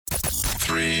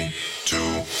3, 2,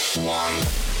 1.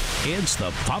 It's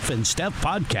the Puff and Steph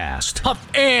podcast. Puff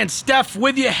and Steph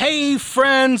with you. Hey,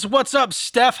 friends. What's up,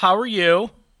 Steph? How are you?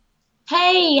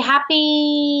 Hey,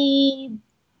 happy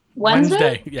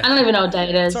Wednesday? Yeah. I don't even know what day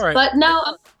it is. It's all right. But no,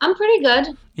 I'm pretty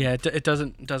good. Yeah, it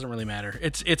doesn't really matter.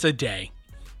 It's a day.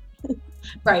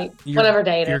 Right. Whatever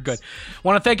day it is. You're good.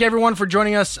 Want to thank everyone for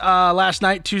joining us last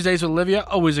night, Tuesdays with Olivia.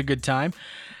 Always a good time.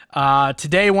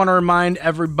 Today, I want to remind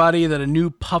everybody that a new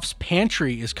Puff's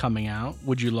Pantry is coming out.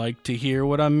 Would you like to hear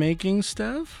what I'm making,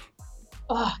 Steph?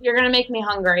 Oh, you're going to make me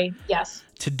hungry. Yes.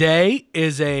 Today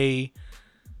is a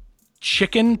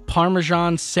chicken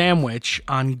Parmesan sandwich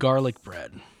on garlic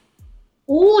bread.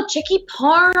 Ooh, chicky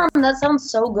parm. That sounds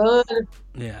so good.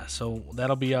 Yeah, so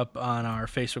that'll be up on our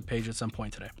Facebook page at some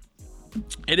point today.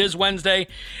 It is Wednesday,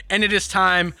 and it is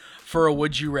time for a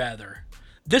Would You Rather.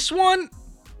 This one,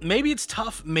 maybe it's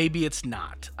tough, maybe it's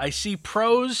not. I see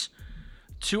pros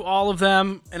to all of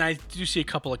them, and I do see a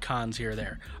couple of cons here or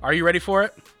there. Are you ready for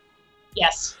it?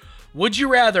 Yes. Would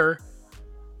you rather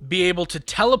be able to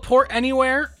teleport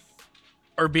anywhere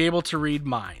or be able to read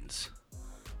minds?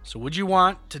 So would you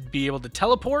want to be able to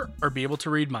teleport or be able to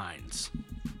read minds?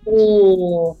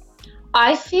 Ooh.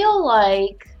 I feel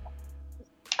like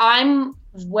I'm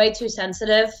way too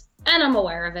sensitive, and I'm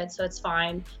aware of it, so it's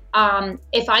fine.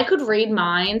 If I could read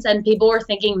minds and people were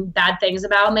thinking bad things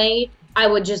about me, I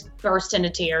would just burst into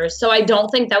tears. So I don't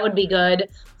think that would be good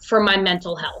for my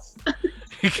mental health.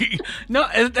 No,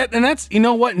 and that's, you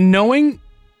know what, knowing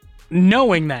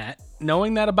that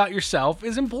about yourself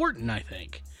is important, I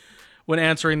think, when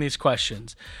answering these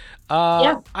questions.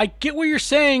 Yeah. I get what you're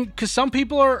saying, because some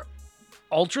people are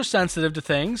ultra sensitive to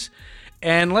things,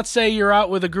 and let's say you're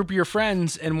out with a group of your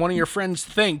friends and one of your friends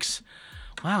thinks,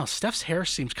 wow, Steph's hair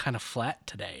seems kind of flat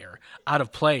today or out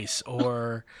of place,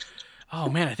 or oh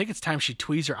man, I think it's time she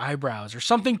tweezed her eyebrows, or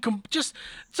something, just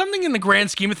something in the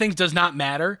grand scheme of things does not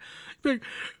matter. Like,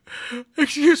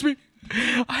 excuse me,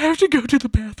 I have to go to the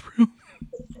bathroom.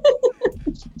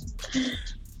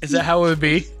 Is that how it would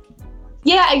be?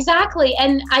 Yeah, exactly.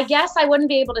 And I guess I wouldn't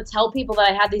be able to tell people that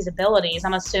I had these abilities,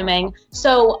 I'm assuming.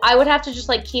 So I would have to just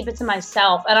like keep it to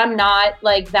myself. And I'm not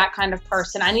like that kind of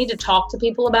person. I need to talk to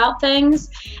people about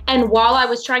things. And while I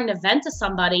was trying to vent to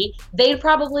somebody, they'd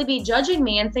probably be judging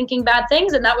me and thinking bad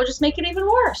things. And that would just make it even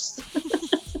worse.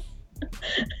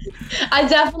 I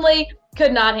definitely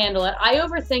could not handle it. I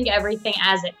overthink everything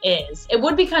as it is. It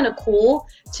would be kind of cool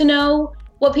to know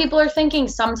what people are thinking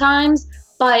sometimes,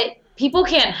 but people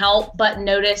can't help but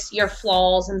notice your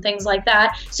flaws and things like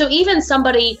that. So even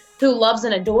somebody who loves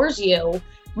and adores you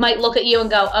might look at you and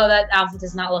go, oh, that outfit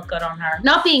does not look good on her.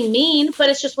 Not being mean, but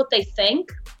it's just what they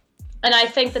think. And I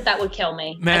think that would kill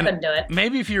me. Man, I couldn't do it.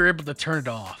 Maybe if you're able to turn it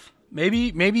off.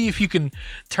 Maybe if you can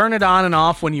turn it on and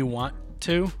off when you want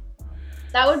to.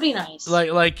 That would be nice.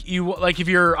 Like if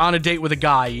you're on a date with a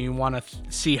guy and you want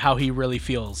to see how he really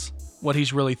feels, what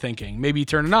he's really thinking, maybe you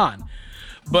turn it on.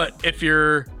 But if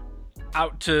you're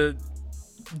out to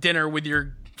dinner with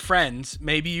your friends,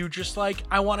 maybe you just like,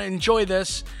 I want to enjoy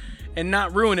this and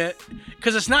not ruin it,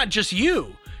 because it's not just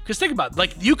you. Because think about it,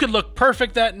 like, you could look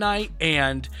perfect that night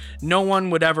and no one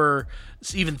would ever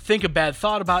even think a bad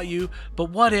thought about you. But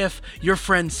what if your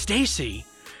friend Stacy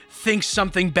thinks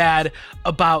something bad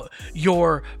about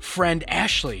your friend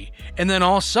Ashley, and then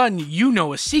all of a sudden you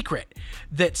know a secret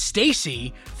that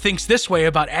Stacy thinks this way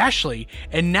about Ashley,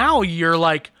 and now you're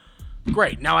like,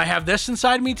 great, now I have this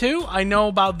inside me too? I know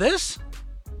about this?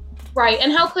 Right,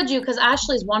 and how could you? Because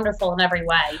Ashley's wonderful in every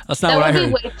way. That's not what I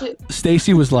heard.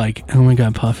 Stacy was like, oh my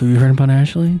god, Puff, have you heard about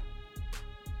Ashley?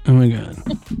 Oh my god.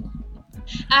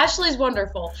 Ashley's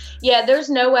wonderful. Yeah, there's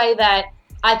no way that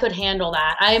I could handle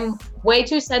that. I'm way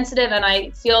too sensitive and I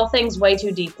feel things way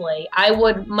too deeply. I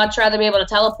would much rather be able to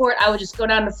teleport. I would just go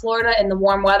down to Florida in the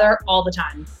warm weather all the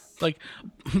time. Like,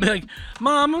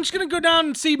 Mom, I'm just going to go down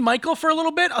and see Michael for a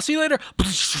little bit. I'll see you later.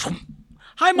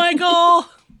 Hi, Michael.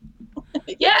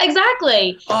 Yeah,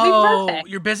 exactly. Oh, perfect.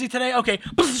 You're busy today? Okay.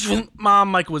 Mom,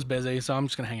 Michael was busy, so I'm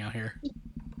just going to hang out here.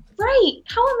 Right.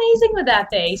 How amazing would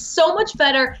that be? So much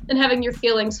better than having your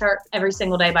feelings hurt every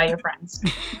single day by your friends.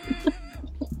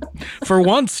 For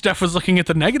once, Steph was looking at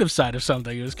the negative side of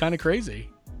something. It was kind of crazy.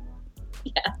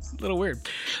 Yes. A little weird.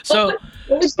 So,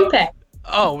 what did you pick?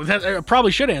 Oh, I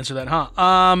probably should answer that,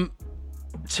 huh?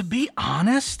 To be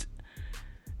honest,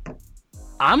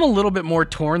 I'm a little bit more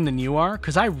torn than you are,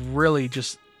 because I really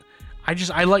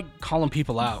I like calling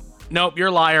people out. Nope, you're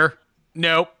a liar.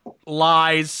 Nope,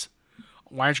 lies.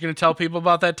 Why aren't you going to tell people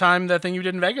about that thing you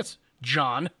did in Vegas,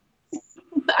 John?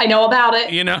 I know about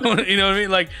it. You know what I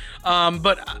mean? Like,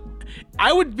 but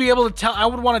I would be able to I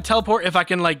would want to teleport if I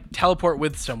can, like, teleport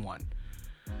with someone.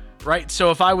 right?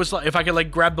 So if I could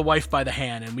like grab the wife by the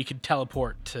hand and we could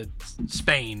teleport to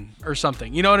Spain or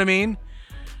something, you know what I mean?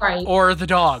 Right. Or the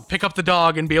dog, pick up the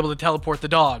dog and be able to teleport the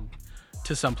dog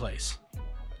to someplace.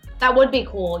 That would be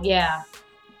cool, yeah.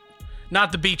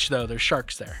 Not the beach though, there's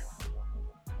sharks there.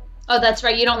 Oh, that's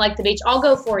right. You don't like the beach. I'll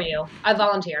go for you. I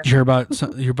volunteer. Did you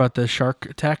hear about the shark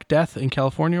attack death in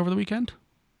California over the weekend?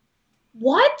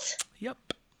 What? Yep.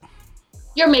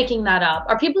 You're making that up.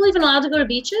 Are people even allowed to go to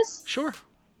beaches? Sure.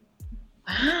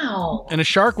 Wow. And a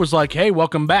shark was like, "Hey,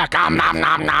 welcome back." Nom nom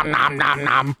nom nom nom nom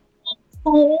nom.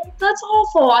 Oh, that's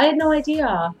awful. I had no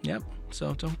idea. Yep.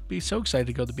 So don't be so excited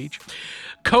to go to the beach.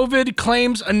 COVID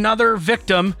claims another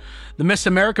victim. The Miss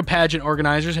America pageant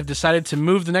organizers have decided to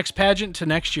move the next pageant to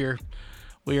next year.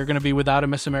 We are going to be without a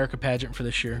Miss America pageant for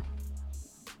this year.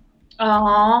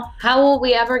 Aw, how will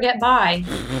we ever get by?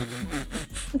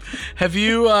 Have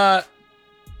you,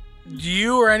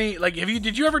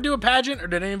 did you ever do a pageant, or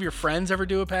did any of your friends ever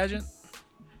do a pageant?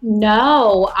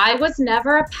 No, I was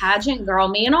never a pageant girl.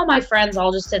 Me and all my friends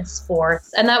all just did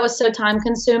sports, and that was so time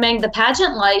consuming. The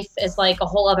pageant life is like a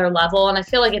whole other level, and I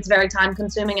feel like it's very time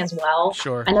consuming as well.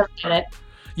 Sure. I never did it.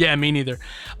 Yeah, me neither.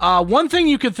 One thing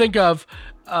you could think of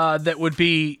that would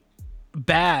be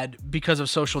bad because of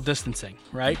social distancing,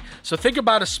 right? So think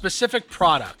about a specific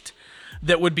product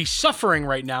that would be suffering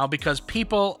right now because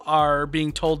people are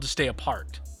being told to stay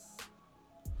apart.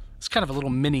 It's kind of a little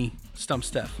mini Stump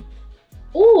Steph.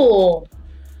 Ooh,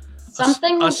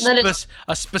 something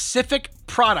a specific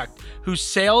product whose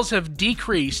sales have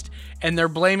decreased and they're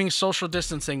blaming social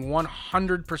distancing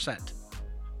 100%.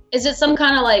 Is it some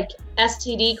kind of like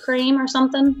STD cream or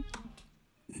something?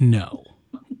 No.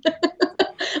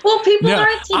 Well, people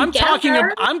aren't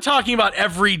together. I'm talking about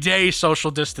everyday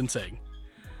social distancing.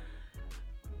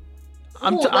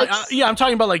 I'm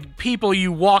talking about like people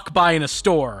you walk by in a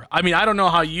store. I mean, I don't know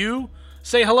how you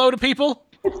say hello to people.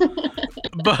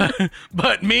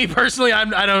 but me personally,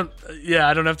 I don't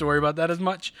have to worry about that as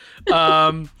much.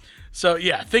 So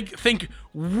yeah, think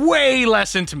way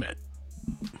less intimate.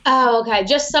 Oh, okay.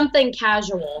 Just something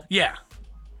casual. Yeah.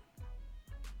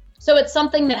 So it's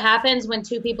something that happens when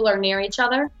two people are near each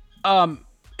other?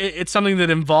 It's something that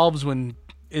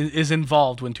is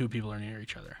involved when two people are near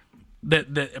each other.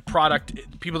 That a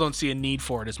product, people don't see a need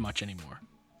for it as much anymore.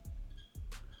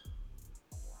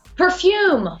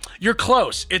 Perfume. You're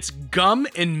close. It's gum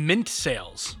and mint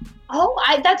sales. Oh,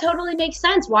 that totally makes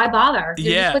sense. Why bother?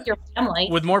 You're just with your family.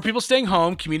 With more people staying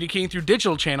home, communicating through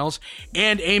digital channels,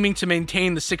 and aiming to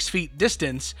maintain the 6 feet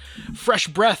distance, fresh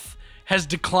breath has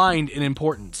declined in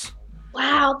importance.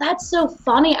 Wow, that's so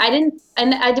funny. I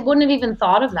wouldn't have even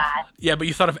thought of that. Yeah, but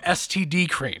you thought of STD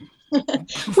cream.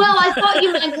 Well, I thought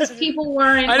you meant because people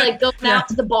weren't like going out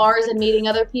to the bars and meeting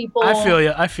other people. I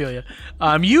feel you.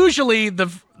 Usually the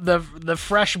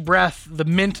fresh breath, the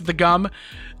mint, the gum,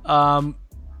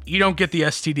 you don't get the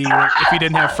STD if you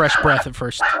didn't have fresh breath at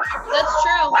first. That's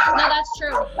true. No, that's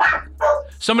true.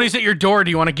 Somebody's at your door.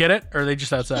 Do you want to get it, or are they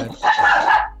just outside?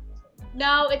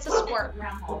 No, it's a squirt.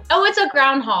 Oh, it's a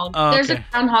groundhog. Oh, okay. There's a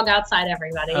groundhog outside,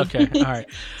 everybody. Okay, all right.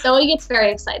 So he gets very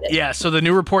excited. Yeah, so the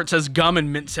new report says gum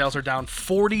and mint sales are down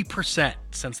 40%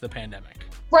 since the pandemic.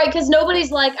 Right, because nobody's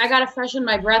like, I gotta freshen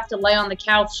my breath to lay on the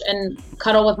couch and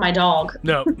cuddle with my dog.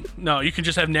 No, you can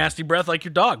just have nasty breath like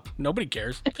your dog. Nobody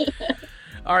cares.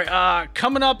 All right,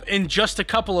 coming up in just a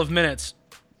couple of minutes,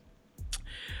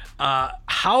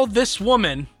 how this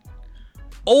woman,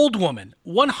 old woman,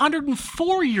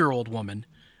 104-year-old woman,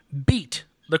 beat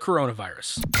the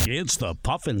coronavirus. It's the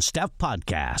Puff and Steph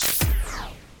Podcast.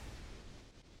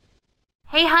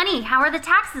 Hey, honey, how are the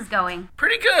taxes going?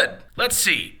 Pretty good. Let's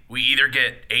see. We either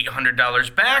get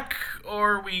 $800 back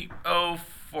or we owe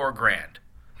 $4,000.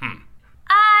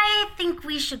 I think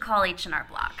we should call H&R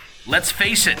Block. Let's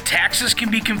face it, taxes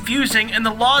can be confusing and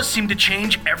the laws seem to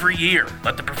change every year.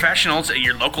 Let the professionals at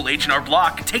your local H&R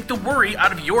Block take the worry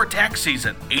out of your tax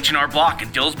season. H&R Block in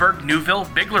Dillsburg, Newville,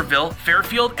 Biglerville,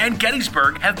 Fairfield, and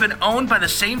Gettysburg have been owned by the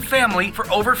same family for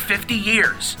over 50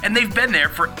 years, and they've been there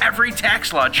for every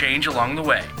tax law change along the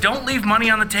way. Don't leave money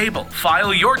on the table.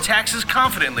 File your taxes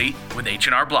confidently with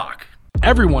H&R Block.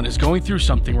 Everyone is going through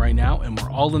something right now, and we're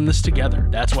all in this together.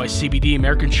 That's why CBD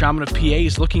American Shaman of PA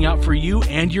is looking out for you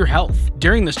and your health.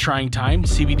 During this trying time,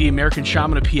 CBD American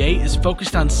Shaman of PA is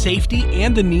focused on safety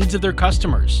and the needs of their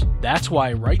customers. That's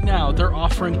why right now they're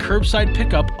offering curbside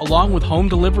pickup along with home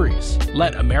deliveries.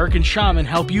 Let American Shaman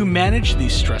help you manage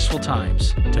these stressful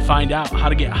times. To find out how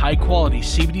to get high-quality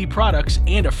CBD products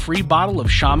and a free bottle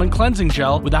of Shaman cleansing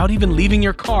gel without even leaving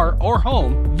your car or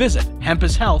home, visit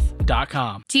hempishealth.com.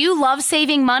 QuickSaveCoupons.com. Do you love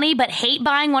saving money but hate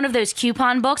buying one of those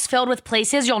coupon books filled with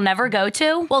places you'll never go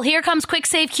to? Well, here comes Quick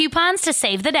Save Coupons to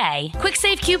save the day. Quick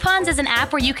Save Coupons is an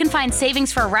app where you can find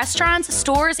savings for restaurants,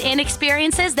 stores, and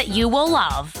experiences that you will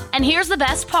love. And here's the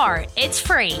best part. It's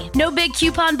free. No big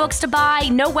coupon books to buy,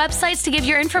 no websites to give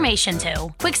your information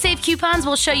to. Quick Save Coupons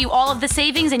will show you all of the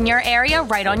savings in your area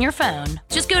right on your phone.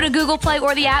 Just go to Google Play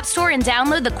or the App Store and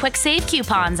download the Quick Save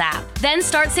Coupons app. Then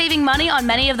start saving money on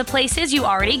many of the places you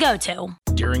already go to.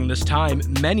 During this time,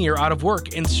 many are out of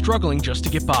work and struggling just to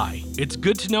get by. It's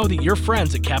good to know that your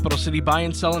friends at Capital City Buy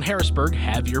and Sell in Harrisburg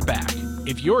have your back.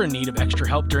 If you're in need of extra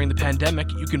help during the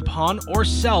pandemic, you can pawn or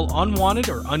sell unwanted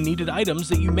or unneeded items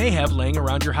that you may have laying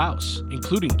around your house,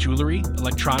 including jewelry,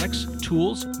 electronics,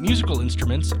 tools, musical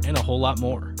instruments, and a whole lot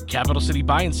more. Capital City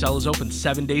Buy and Sell is open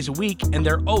 7 days a week, and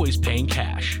they're always paying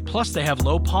cash. Plus, they have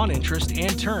low pawn interest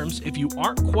and terms if you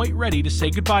aren't quite ready to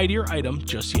say goodbye to your item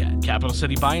just yet. Capital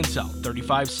City Buy and Sell,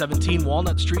 3517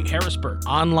 Walnut Street, Harrisburg.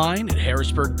 Online at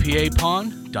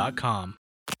harrisburgpapawn.com.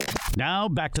 Now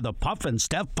back to the Puff and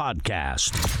Steph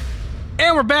podcast.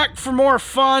 And we're back for more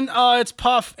fun. It's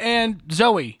Puff and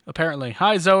Zoey, apparently.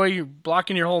 Hi, Zoey. You're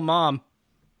blocking your whole mom.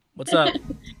 What's up?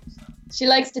 She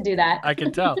likes to do that. I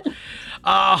can tell.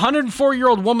 A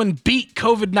 104-year-old woman beat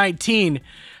COVID-19.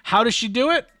 How does she do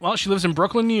it? Well, she lives in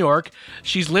Brooklyn, New York.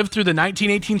 She's lived through the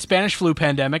 1918 Spanish flu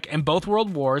pandemic and both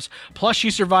world wars. Plus, she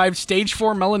survived stage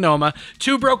 4 melanoma,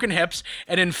 2 broken hips,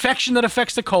 an infection that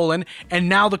affects the colon, and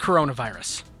now the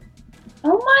coronavirus.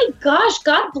 Oh my gosh,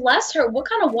 God bless her. What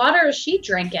kind of water is she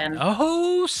drinking?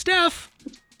 Oh, Steph.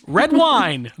 Red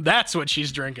wine. That's what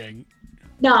she's drinking.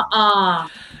 Nuh-uh.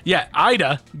 Yeah,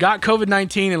 Ida got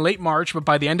COVID-19 in late March, but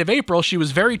by the end of April, she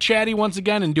was very chatty once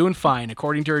again and doing fine.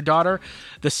 According to her daughter,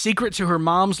 the secret to her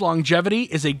mom's longevity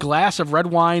is a glass of red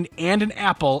wine and an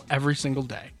apple every single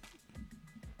day.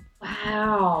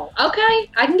 Wow. Okay,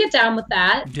 I can get down with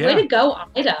that. Yeah. Way to go,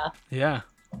 Ida. Yeah,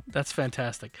 that's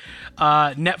fantastic.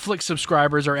 Netflix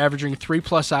subscribers are averaging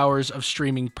 3+ hours of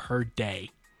streaming per day.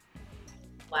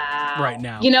 Wow. Right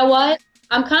now. You know what?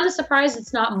 I'm kind of surprised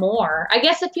it's not more. I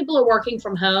guess if people are working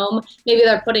from home, maybe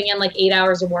they're putting in like 8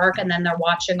 hours of work and then they're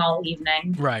watching all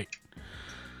evening. Right.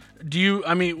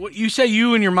 You say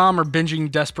you and your mom are binging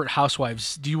Desperate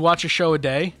Housewives. Do you watch a show a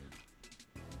day?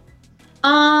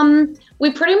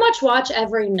 We pretty much watch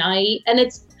every night, and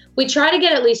we try to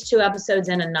get at least 2 episodes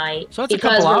in a night. So that's a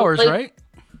couple hours, right?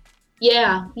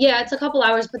 Yeah, it's a couple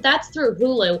hours, but that's through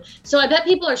Hulu. So I bet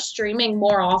people are streaming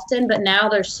more often, but now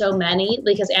there's so many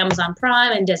because Amazon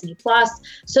Prime and Disney Plus.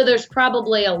 So there's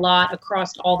probably a lot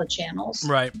across all the channels.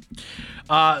 Right.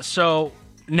 So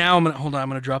now I'm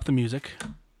gonna drop the music.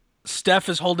 Steph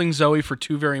is holding Zoey for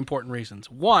 2 very important reasons.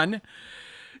 One,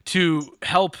 to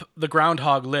help the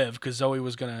groundhog live, because Zoey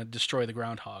was gonna destroy the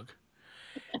groundhog.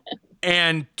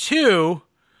 And 2,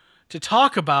 to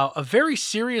talk about a very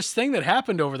serious thing that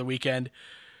happened over the weekend.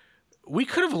 We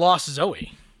could have lost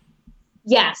Zoey.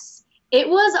 Yes, it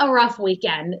was a rough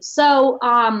weekend. So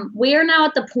we are now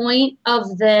at the point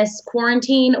of this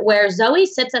quarantine where Zoey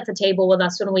sits at the table with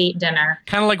us when we eat dinner.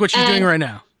 Kind of like what she's doing right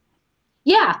now.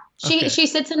 Yeah, she Okay. she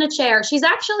sits in a chair. She's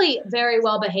actually very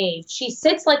well behaved. She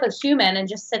sits like a human and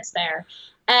just sits there.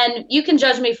 And you can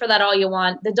judge me for that all you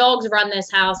want. The dogs run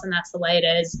this house, and that's the way it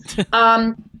is.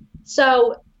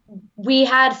 So we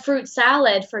had fruit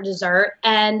salad for dessert,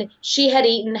 and she had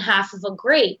eaten half of a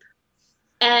grape.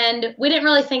 And we didn't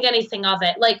really think anything of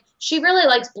it. Like, she really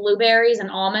likes blueberries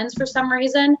and almonds for some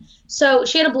reason. So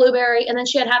she had a blueberry, and then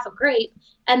she had half a grape.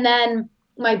 And then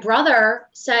my brother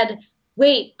said,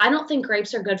 wait, I don't think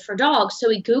grapes are good for dogs. So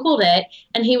he Googled it,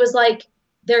 and he was like,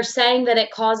 they're saying that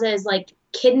it causes, like,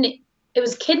 kidney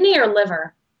or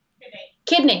liver?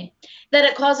 Kidney. That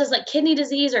it causes like kidney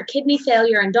disease or kidney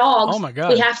failure in dogs. Oh my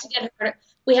God. We have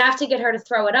to get her to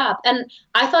throw it up. And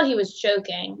I thought he was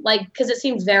joking, like, because it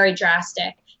seemed very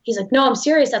drastic. He's like, no, I'm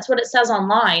serious. That's what it says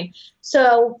online.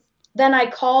 So then I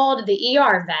called the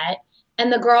ER vet,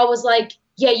 and the girl was like,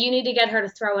 yeah, you need to get her to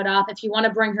throw it up. If you want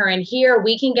to bring her in here,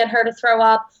 we can get her to throw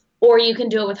up, or you can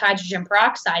do it with hydrogen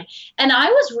peroxide. And I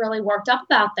was really worked up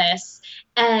about this.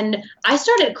 And I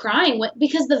started crying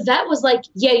because the vet was like,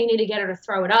 yeah, you need to get her to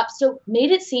throw it up. So made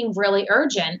it seem really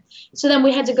urgent. So then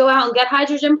we had to go out and get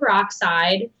hydrogen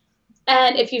peroxide.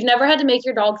 And if you've never had to make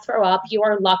your dog throw up, you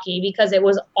are lucky because it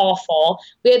was awful.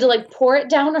 We had to like pour it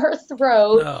down her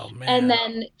throat. Oh, man. And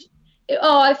then,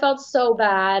 I felt so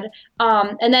bad.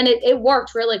 And then it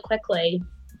worked really quickly.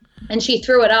 And she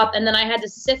threw it up. And then I had to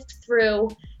sift through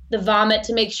the vomit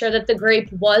to make sure that the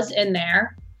grape was in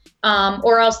there.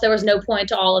 Or else there was no point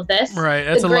to all of this. Right.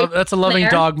 That's a loving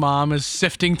dog mom is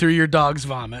sifting through your dog's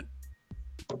vomit.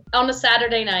 on a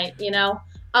Saturday night,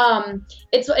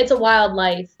 it's a wild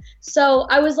life. So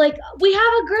I was like, we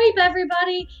have a grape,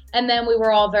 everybody. And then we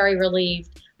were all very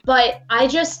relieved. But I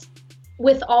just,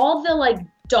 with all the like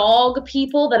dog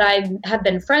people that I have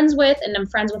been friends with and I'm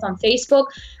friends with on Facebook,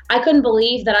 I couldn't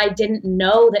believe that I didn't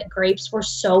know that grapes were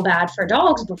so bad for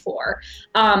dogs before.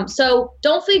 So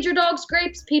don't feed your dogs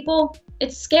grapes, people.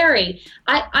 It's scary.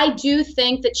 I do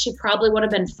think that she probably would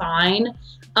have been fine.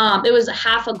 It was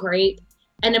half a grape,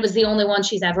 and it was the only one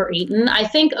she's ever eaten. I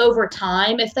think over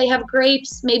time, if they have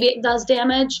grapes, maybe it does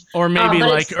damage. Or maybe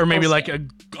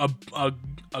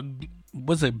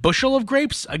was it bushel of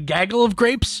grapes? A gaggle of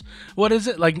grapes? What is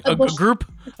it? Like a group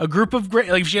of grapes?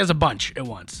 Like if she has a bunch at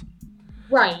once.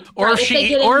 Right. Or right.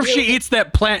 if she eats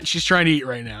that plant she's trying to eat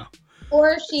right now. Or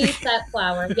if she eats that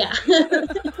flower, yeah.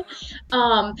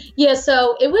 Yeah,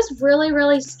 so it was really,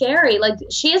 really scary. Like,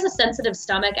 she has a sensitive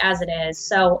stomach as it is,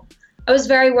 so I was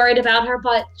very worried about her,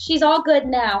 but she's all good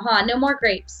now, huh? No more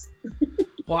grapes.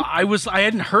 Well, I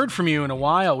hadn't heard from you in a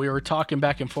while. We were talking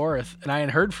back and forth, and I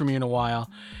hadn't heard from you in a while.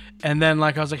 And then,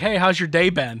 I was like, hey, how's your day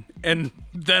been? And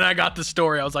then I got the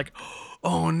story. I was like,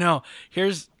 oh, no.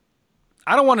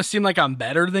 I don't want to seem like I'm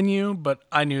better than you, but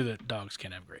I knew that dogs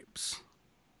can't have grapes.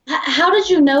 How did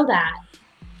you know that?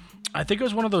 I think it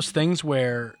was one of those things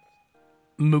where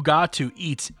Mugatu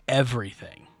eats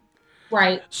everything.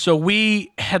 Right. So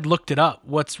we had looked it up,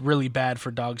 what's really bad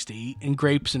for dogs to eat, and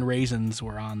grapes and raisins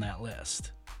were on that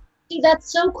list. See,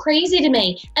 that's so crazy to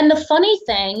me. And the funny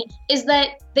thing is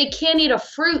that they can't eat a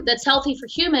fruit that's healthy for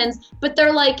humans, but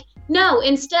they're like, no,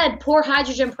 instead, pour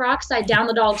hydrogen peroxide down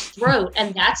the dog's throat,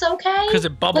 and that's okay? Because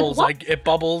it bubbles, like it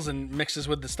bubbles and mixes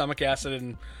with the stomach acid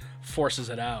and forces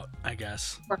it out, I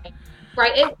guess.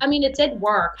 Right. It did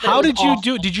work. How did you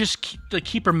do it? Did you just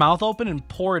keep her mouth open and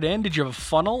pour it in? Did you have a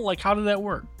funnel? Like, how did that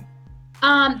work?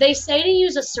 They say to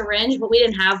use a syringe, but we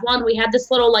didn't have one. We had this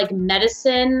little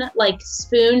medicine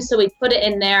spoon, so we put it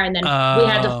in there, and then we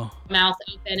had to mouth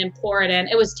open and pour it in.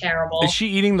 It was terrible. Is she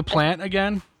eating the plant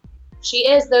again? She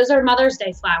is. Those are Mother's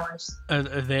Day flowers.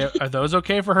 Are those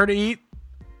okay for her to eat?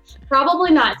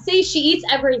 Probably not. See, she eats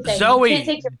everything.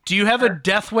 Zoey, do you have a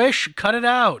death wish? Cut it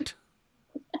out.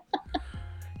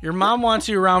 Your mom wants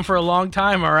you around for a long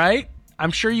time, all right?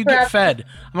 I'm sure you get fed.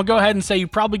 I'm going to go ahead and say you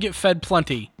probably get fed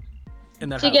plenty in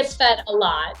that house. She gets fed a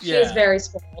lot. She is very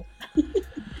spoiled.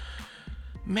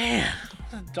 Man,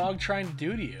 what's a dog trying to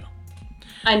do to you?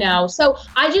 I know. So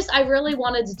I really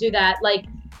wanted to do that,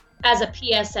 as a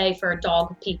PSA for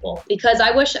dog people, because I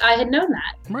wish I had known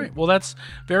that. Right. Well, that's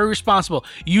very responsible.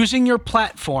 Using your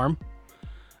platform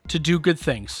to do good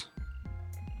things.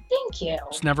 Thank you.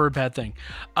 It's never a bad thing.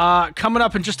 Coming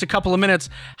up in just a couple of minutes,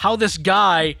 how this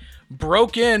guy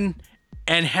broke in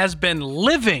and has been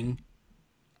living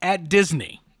at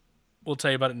Disney. We'll tell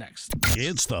you about it next.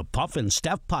 It's the Puff and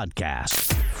Steph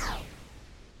Podcast.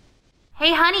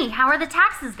 Hey, honey, how are the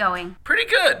taxes going? Pretty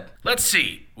good. Let's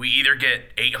see. We either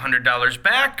get $800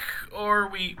 back or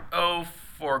we owe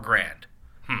 $4,000.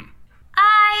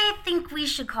 I think we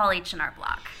should call H&R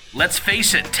Block. Let's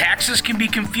face it, taxes can be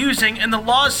confusing and the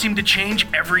laws seem to change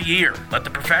every year. Let the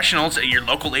professionals at your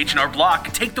local H&R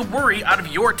Block take the worry out of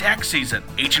your tax season.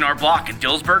 H&R Block in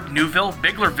Dillsburg, Newville,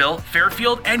 Biglerville,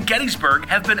 Fairfield, and Gettysburg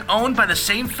have been owned by the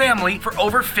same family for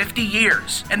over 50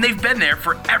 years, and they've been there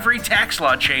for every tax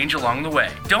law change along the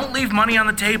way. Don't leave money on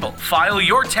the table. File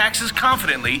your taxes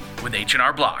confidently with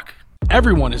H&R Block.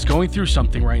 Everyone is going through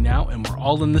something right now, and we're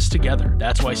all in this together.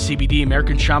 That's why CBD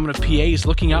American Shaman of PA is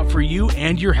looking out for you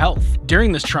and your health.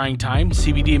 During this trying time,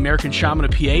 CBD American Shaman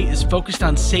of PA is focused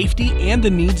on safety and the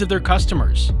needs of their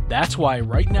customers. That's why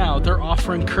right now they're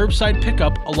offering curbside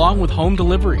pickup along with home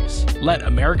deliveries. Let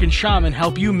American Shaman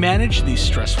help you manage these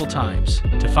stressful times.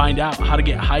 To find out how to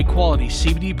get high-quality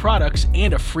CBD products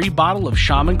and a free bottle of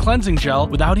Shaman cleansing gel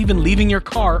without even leaving your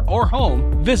car or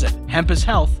home, visit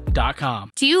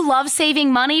hempashealth.com. Do you love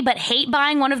saving money but hate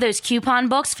buying one of those coupon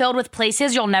books filled with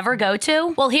places you'll never go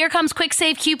to? Well, here comes Quick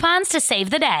Save Coupons to save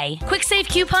the day. Quick Save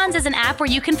Coupons is an app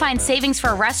where you can find savings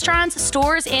for restaurants,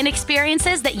 stores, and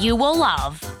experiences that you will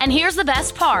love. And here's the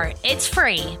best part. It's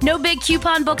free. No big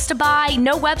coupon books to buy,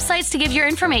 no websites to give your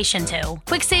information to.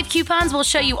 Quick Save Coupons will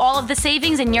show you all of the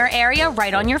savings in your area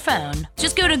right on your phone.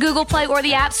 Just go to Google Play or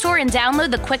the App Store and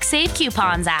download the Quick Save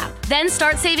Coupons app. Then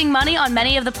start saving money on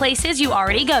many of the places you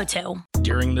already go to.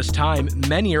 During this time,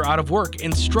 many are out of work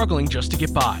and struggling just to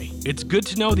get by. It's good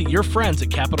to know that your friends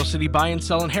at Capital City Buy and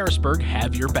Sell in Harrisburg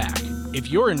have your back. If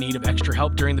you're in need of extra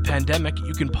help during the pandemic,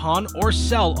 you can pawn or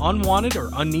sell unwanted or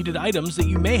unneeded items that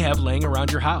you may have laying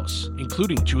around your house,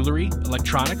 including jewelry,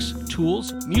 electronics,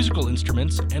 tools, musical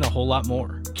instruments, and a whole lot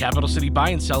more. Capital City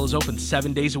Buy and Sell is open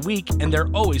 7 days a week, and they're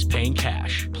always paying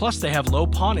cash. Plus, they have low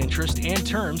pawn interest and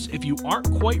terms if you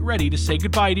aren't quite ready to say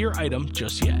goodbye to your item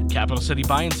just yet. Capital City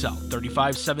Buy and Sell,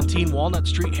 3517 Walnut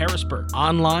Street, Harrisburg.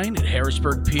 Online at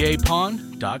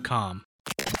harrisburgpapawn.com.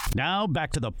 Now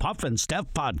back to the Puff and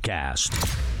Steph podcast.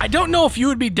 I don't know if you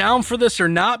would be down for this or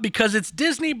not because it's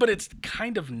Disney, but it's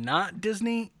kind of not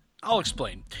Disney. I'll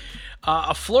explain.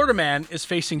 A Florida man is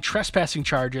facing trespassing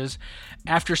charges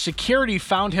after security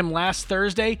found him last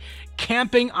Thursday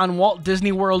camping on Walt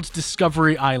Disney World's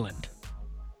Discovery Island.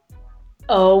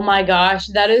 Oh my gosh,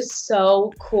 that is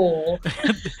so cool.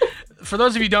 For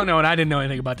those of you who don't know, and I didn't know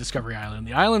anything about Discovery Island,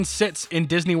 the island sits in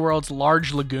Disney World's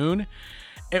large lagoon.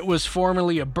 It was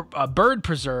formerly a bird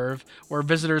preserve where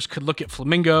visitors could look at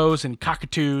flamingos and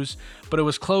cockatoos, but it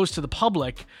was closed to the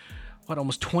public,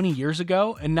 almost 20 years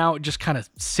ago, and now it just kind of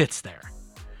sits there.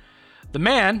 The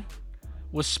man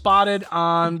was spotted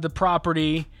on the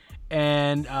property,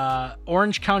 and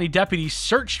Orange County deputies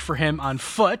searched for him on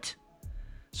foot,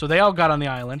 so they all got on the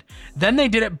island. Then they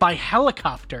did it by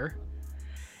helicopter,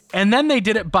 and then they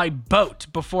did it by boat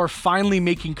before finally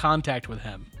making contact with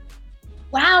him.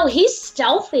 Wow, he's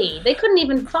stealthy. They couldn't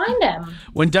even find him.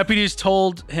 When deputies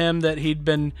told him that they'd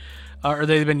been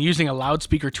using a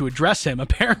loudspeaker to address him,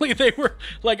 apparently they were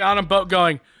like on a boat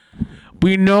going,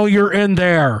 "We know you're in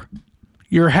there.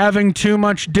 You're having too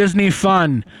much Disney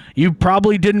fun. You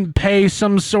probably didn't pay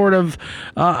some sort of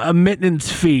admittance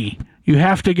fee. You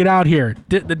have to get out here.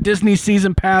 The Disney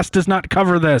season pass does not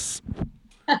cover this."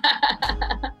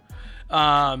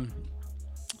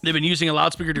 They've been using a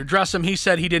loudspeaker to address him. He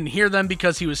said he didn't hear them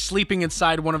because he was sleeping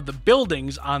inside one of the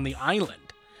buildings on the island.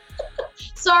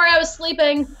 Sorry, I was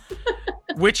sleeping.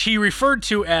 Which he referred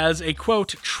to as a, quote,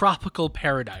 tropical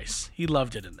paradise. He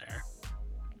loved it in there.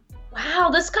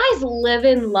 Wow, this guy's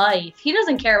living life. He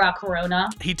doesn't care about Corona.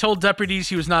 He told deputies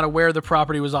he was not aware the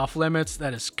property was off limits.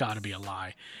 That has got to be a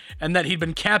lie. And that he'd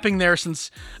been camping there since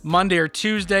Monday or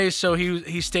Tuesday, so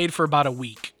he stayed for about a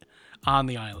week on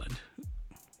the island.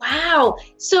 Wow.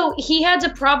 So he had to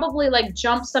probably like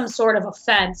jump some sort of a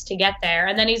fence to get there.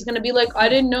 And then he's going to be like, I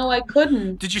didn't know I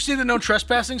couldn't. Did you see the no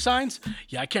trespassing signs?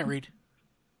 Yeah, I can't read.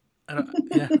 I don't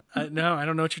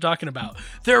know what you're talking about.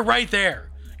 They're right there.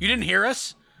 You didn't hear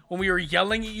us when we were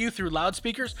yelling at you through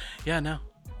loudspeakers? Yeah, no.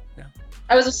 Yeah.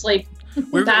 I was asleep.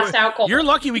 Passed out cold. You're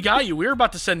lucky we got you. We were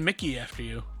about to send Mickey after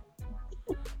you.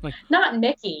 Like, not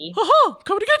Mickey. Ha-ha,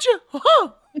 coming to get you.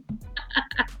 Ha-ha.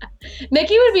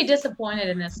 Mickey would be disappointed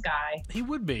in this guy. He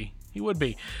would be.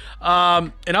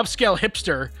 An upscale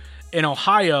hipster in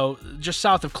Ohio, just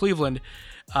south of Cleveland,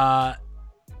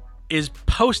 is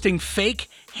posting fake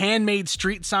handmade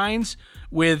street signs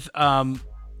with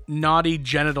naughty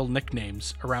genital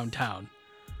nicknames around town.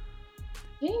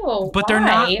 Ew, but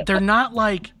why? they're not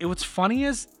like, what's funny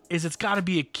is it's got to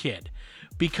be a kid,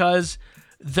 because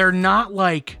they're not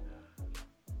like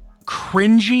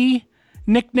cringy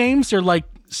nicknames. They're like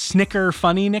snicker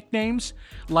funny nicknames.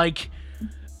 Like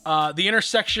the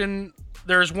intersection,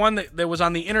 there's one that was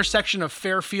on the intersection of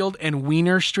Fairfield and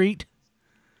Wiener Street.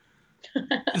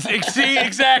 See,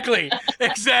 exactly.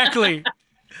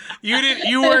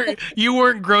 You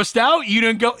weren't grossed out. You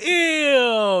didn't go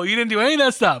ew. You didn't do any of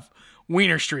that stuff.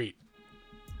 Wiener Street.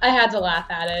 I had to laugh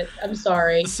at it. I'm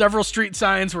sorry. Several street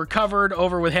signs were covered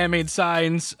over with handmade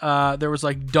signs. There was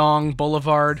like Dong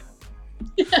Boulevard.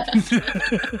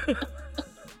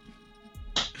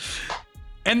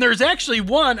 And there's actually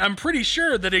one, I'm pretty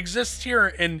sure, that exists here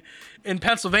in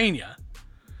Pennsylvania.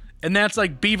 And that's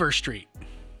like Beaver Street.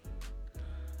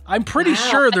 I'm pretty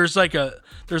sure there's like a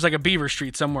Beaver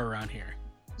Street somewhere around here.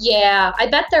 Yeah, I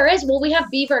bet there is. Well, we have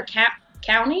Beaver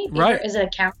County. Beaver, right. Is it a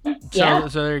county? So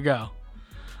there you go.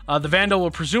 The vandal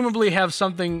will presumably have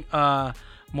something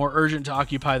more urgent to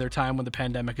occupy their time when the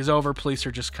pandemic is over. Police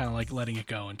are just kind of like letting it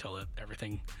go until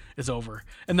everything is over.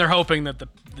 And they're hoping that the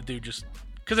dude just,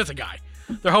 because it's a guy,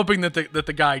 they're hoping that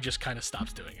the guy just kind of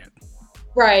stops doing it.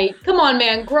 Right. Come on,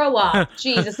 man. Grow up.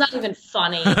 Jeez, it's not even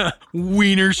funny.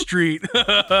 Wiener Street.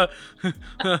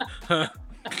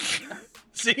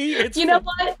 See? It's you know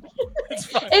what? It's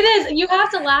fine. It is. You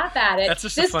have to laugh at it. That's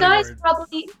just this a funny guy's word.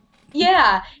 probably...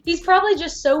 Yeah, he's probably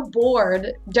just so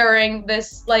bored during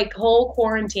this like whole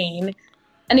quarantine.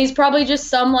 And he's probably just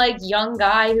some like young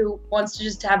guy who wants to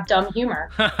just have dumb humor.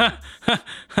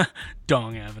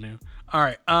 Dong Avenue. All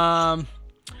right.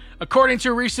 According to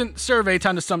a recent survey,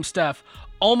 time to stump Steph,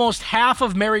 almost half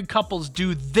of married couples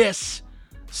do this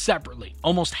separately.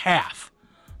 Almost half.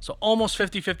 So almost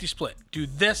 50-50 split. Do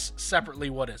this separately.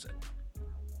 What is it?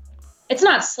 It's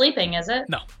not sleeping, is it?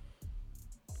 No.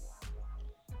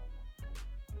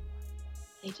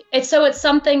 It's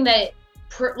something that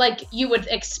like you would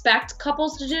expect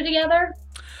couples to do together?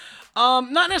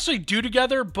 Not necessarily do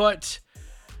together, but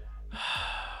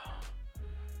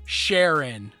share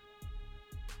in,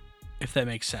 if that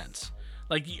makes sense.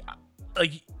 Like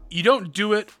you don't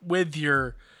do it with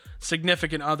your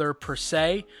significant other per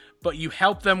se, but you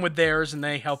help them with theirs and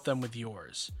they help them with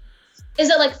yours. Is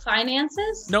it like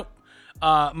finances? Nope.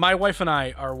 My wife and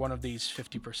I are one of these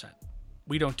 50%.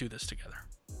 We don't do this together.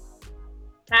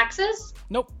 Taxes?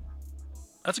 Nope.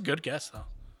 That's a good guess, though.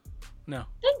 No.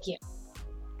 Thank you.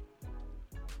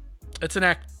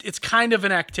 It's kind of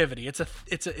an activity.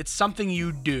 It's something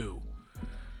you do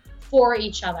for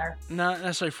each other. Not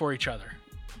necessarily for each other.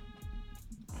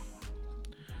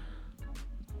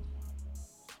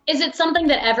 Is it something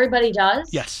that everybody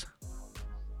does? Yes.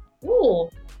 Ooh.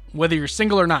 Whether you're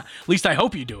single or not. At least I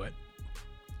hope you do it.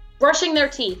 Brushing their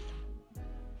teeth.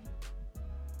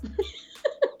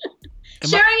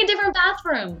 Sharing a different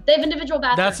bathroom. They have individual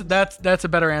bathrooms. That's a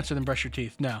better answer than brush your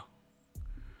teeth. No.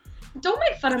 Don't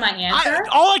make fun of my answer.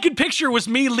 All I could picture was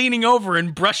me leaning over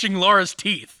and brushing Laura's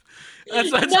teeth.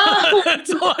 That's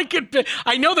all I could.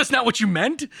 I know that's not what you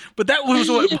meant, but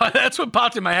that's what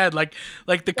popped in my head. Like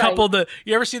the couple.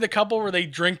 You ever see the couple where they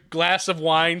drink glass of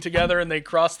wine together and they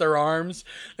cross their arms?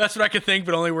 That's what I could think,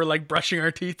 but only we're like brushing our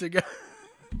teeth together.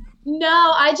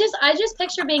 No, I just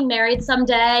picture being married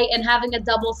someday and having a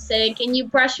double sink, and you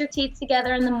brush your teeth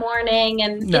together in the morning,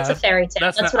 and it's a fairy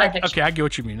tale. That's what I picture. Okay, I get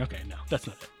what you mean. Okay, no, that's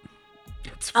not it.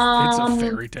 It's a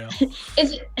fairy tale.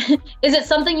 Is it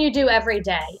something you do every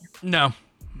day? No.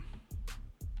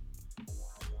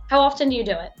 How often do you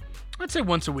do it? I'd say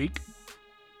once a week.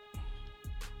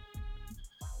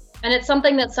 And it's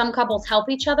something that some couples help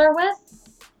each other with?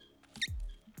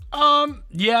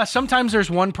 Yeah, sometimes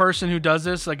there's one person who does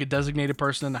this, like a designated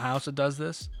person in the house that does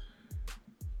this.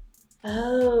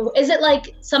 Oh, is it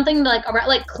like something like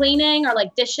cleaning or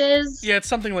like dishes? Yeah, it's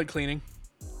something like cleaning.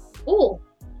 Ooh.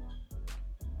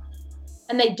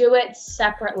 And they do it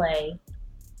separately.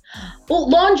 Oh,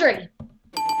 laundry.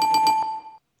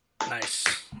 Nice.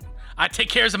 I take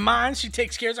care of mine, she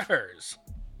takes care of hers.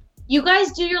 You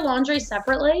guys do your laundry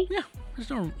separately? Yeah. There's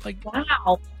no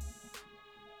Wow.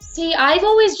 See, I've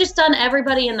always just done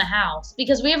everybody in the house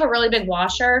because we have a really big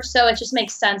washer, so it just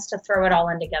makes sense to throw it all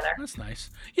in together. That's nice.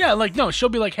 Yeah, no, she'll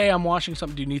be like, hey, I'm washing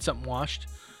something. Do you need something washed?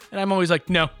 And I'm always like,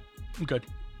 no, I'm good.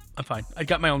 I'm fine. I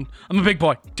got my own. I'm a big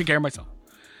boy. Take care of myself.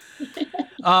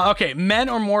 Okay, men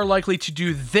are more likely to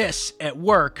do this at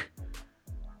work.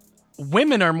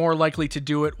 Women are more likely to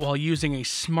do it while using a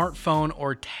smartphone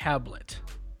or tablet.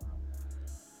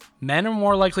 Men are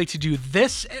more likely to do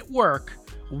this at work.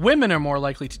 Women are more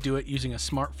likely to do it using a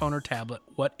smartphone or tablet.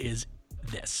 What is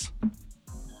this?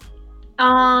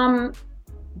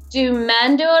 Do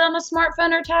men do it on a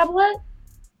smartphone or tablet?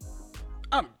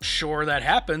 I'm sure that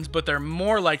happens, but they're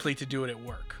more likely to do it at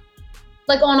work.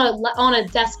 Like on a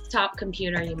desktop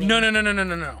computer, you mean?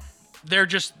 No. They're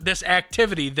just this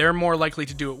activity. They're more likely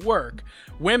to do at work.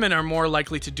 Women are more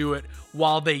likely to do it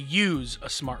while they use a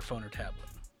smartphone or tablet.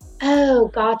 Oh,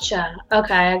 gotcha.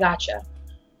 Okay, I gotcha.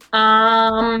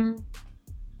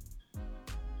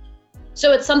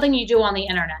 So it's something you do on the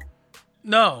internet.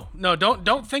 No,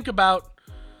 don't think about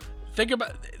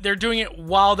they're doing it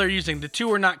while they're using. The two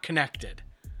are not connected.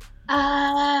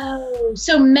 Oh,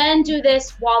 so men do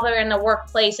this while they're in the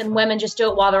workplace and women just do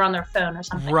it while they're on their phone or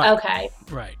something. Right. Okay.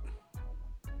 Right.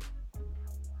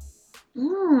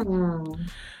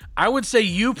 I would say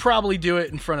you probably do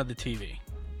it in front of the TV.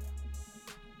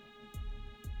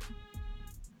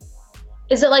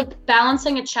 Is it like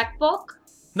balancing a checkbook?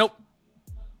 Nope.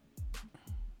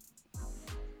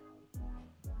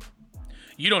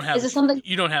 You don't have. Is it something?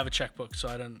 You don't have a checkbook, so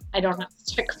I don't. I don't have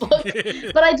a checkbook,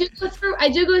 but I do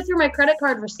go through my credit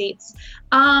card receipts.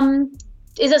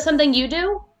 Is it something you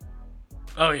do?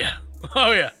 Oh yeah.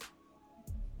 Oh yeah.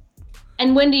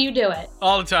 And when do you do it?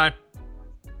 All the time.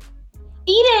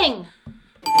 Eating.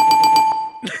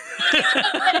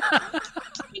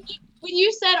 When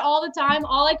you said all the time,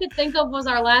 all I could think of was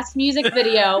our last music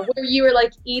video where you were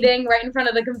like eating right in front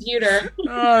of the computer.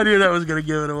 Oh, I knew that was gonna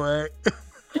give it away.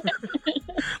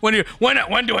 When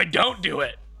do I don't do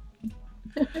it?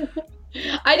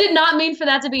 I did not mean for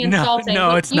that to be insulting.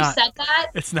 No, it's not. You said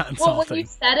that. It's not insulting. Well, when you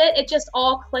said it, it just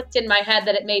all clicked in my head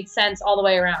that it made sense all the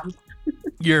way around.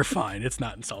 You're fine. It's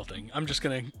not insulting. I'm just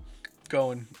gonna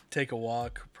go and take a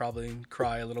walk, probably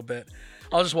cry a little bit.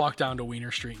 I'll just walk down to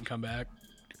Wiener Street and come back.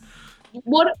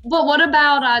 What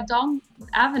about Dong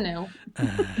Avenue?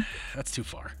 That's too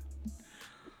far.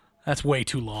 That's way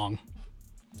too long.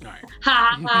 All right.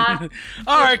 Ha ha.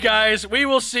 All right, guys. We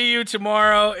will see you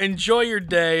tomorrow. Enjoy your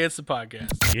day. It's the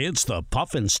podcast. It's the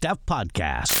Puff and Steph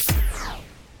Podcast.